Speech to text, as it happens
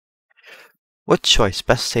What choice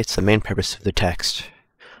best states the main purpose of the text?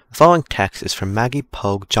 The following text is from Maggie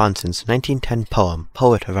Pogue Johnson's 1910 poem,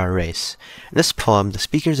 Poet of Our Race. In this poem, the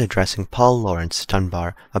speaker is addressing Paul Laurence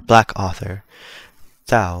Dunbar, a black author.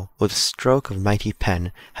 Thou, with a stroke of mighty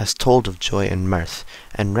pen, hast told of joy and mirth,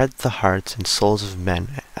 and read the hearts and souls of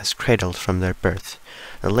men as cradled from their birth.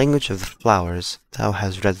 The language of the flowers, thou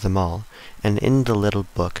hast read them all, and in the little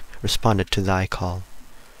book responded to thy call.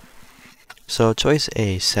 So choice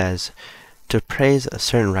A says, to praise a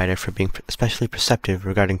certain writer for being especially perceptive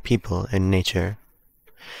regarding people and nature.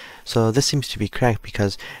 So this seems to be correct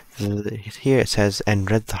because here it says,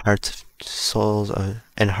 and read the hearts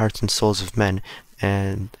and souls of men,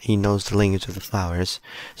 and he knows the language of the flowers.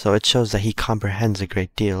 So it shows that he comprehends a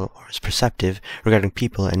great deal, or is perceptive, regarding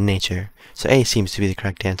people and nature. So A seems to be the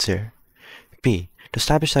correct answer. B. To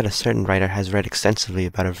establish that a certain writer has read extensively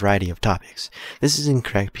about a variety of topics. This is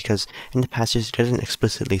incorrect because in the passage it doesn't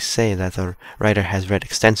explicitly say that the writer has read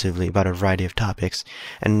extensively about a variety of topics,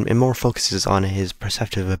 and it more focuses on his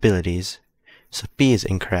perceptive abilities. So B is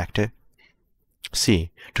incorrect. C.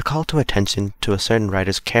 To call to attention to a certain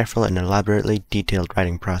writer's careful and elaborately detailed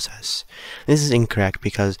writing process. This is incorrect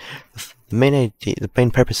because the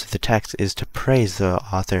main purpose of the text is to praise the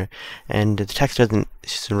author, and the text doesn't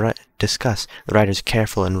discuss the writer's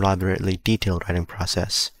careful and elaborately detailed writing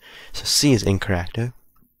process. So C is incorrect.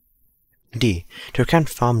 D. To recount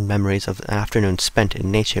fond memories of an afternoon spent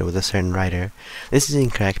in nature with a certain writer. This is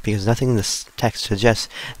incorrect because nothing in this text suggests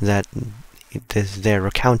that they're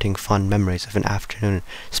recounting fond memories of an afternoon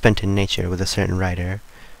spent in nature with a certain writer.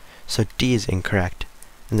 So D is incorrect,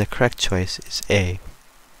 and the correct choice is A.